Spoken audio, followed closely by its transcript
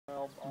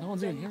No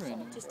one's even here right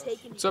now.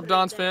 What's up,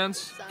 Dons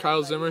fans?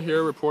 Kyle Zimmer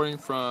here, reporting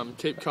from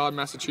Cape Cod,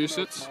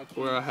 Massachusetts,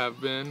 where I have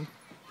been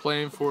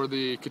playing for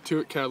the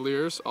Cotuit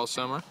Kettleers all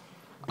summer.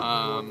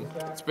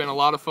 It's been a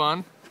lot of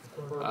fun.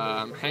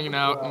 Hanging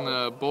out in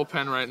the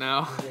bullpen right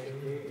now.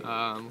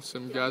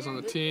 Some guys on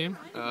the team.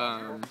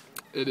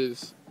 It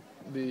is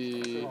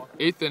the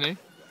 8th inning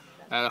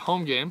at a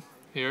home game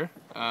here.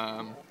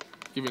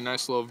 Give you a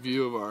nice little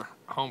view of our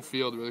home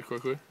field really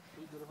quickly.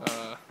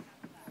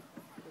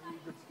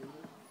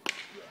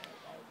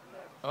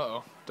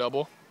 Uh-oh,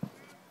 double.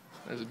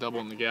 There's a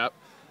double in the gap.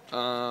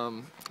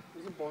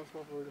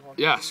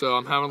 Yeah, so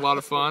I'm having a lot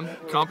of fun.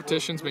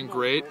 Competition's been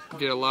great.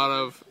 Get a lot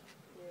of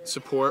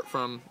support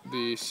from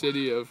the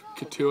city of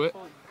Cotuit.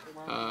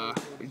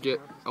 We get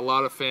a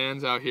lot of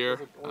fans out here.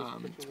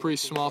 It's a pretty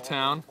small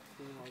town.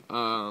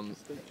 Met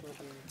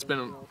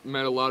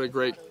a lot of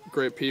great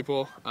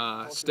people.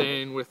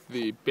 Staying with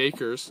the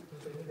Bakers,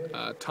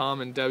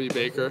 Tom and Debbie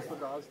Baker.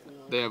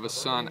 They have a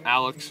son,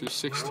 Alex, who's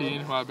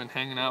 16, who I've been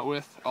hanging out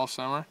with all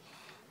summer.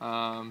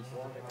 Got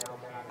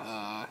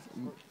a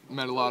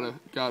lot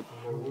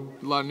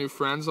of new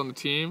friends on the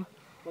team.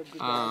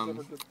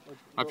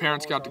 My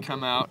parents got to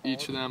come out,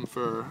 each of them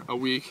for a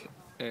week,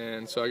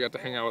 and so I got to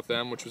hang out with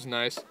them, which was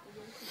nice.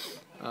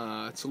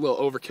 It's a little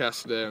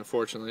overcast today,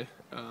 unfortunately.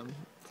 I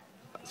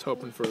was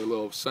hoping for a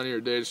little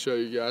sunnier day to show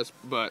you guys,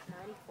 but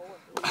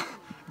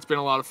it's been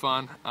a lot of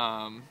fun.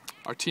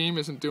 Our team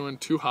isn't doing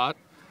too hot,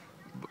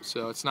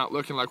 so it's not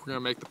looking like we're going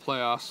to make the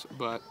playoffs,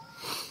 but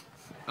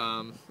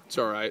it's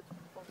all right.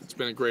 It's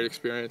been a great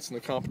experience, and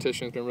the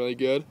competition has been really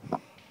good.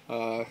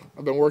 I've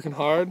been working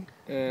hard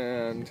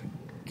and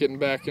getting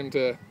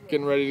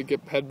ready to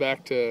head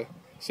back to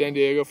San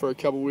Diego for a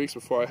couple weeks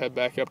before I head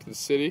back up to the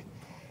city.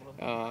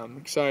 I'm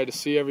excited to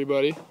see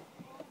everybody.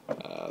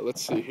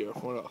 Let's see here.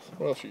 What else?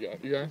 What else you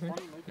got? You got anything?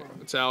 Yeah,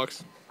 it's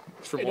Alex.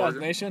 It's from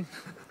Oregon. Nation.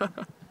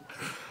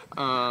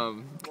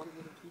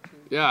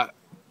 Yeah,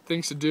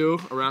 things to do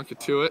around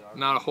Cotuit.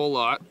 Not a whole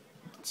lot.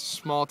 It's a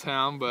small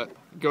town, but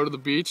go to the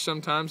beach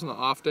sometimes on the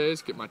off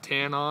days. Get my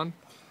tan on.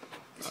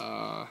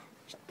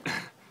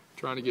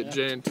 Trying to get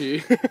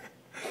J&T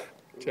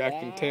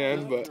jacked and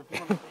tan, but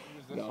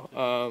no.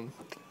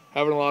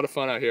 Having a lot of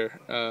fun out here.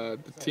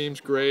 The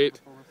team's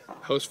great.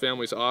 Host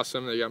family's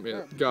awesome. They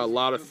got a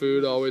lot of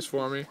food always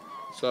for me,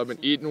 so I've been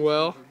eating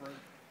well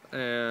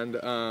and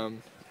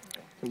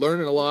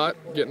learning a lot,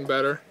 getting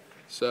better.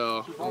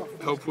 So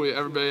hopefully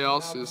everybody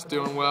else is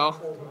doing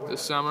well this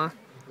summer,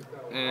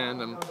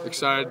 and I'm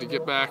excited to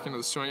get back into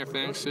the swing of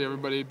things, see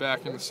everybody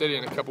back in the city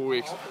in a couple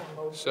weeks.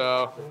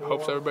 So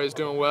hope everybody's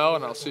doing well,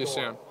 and I'll see you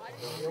soon.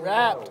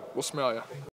 Wrapped. We'll smell you.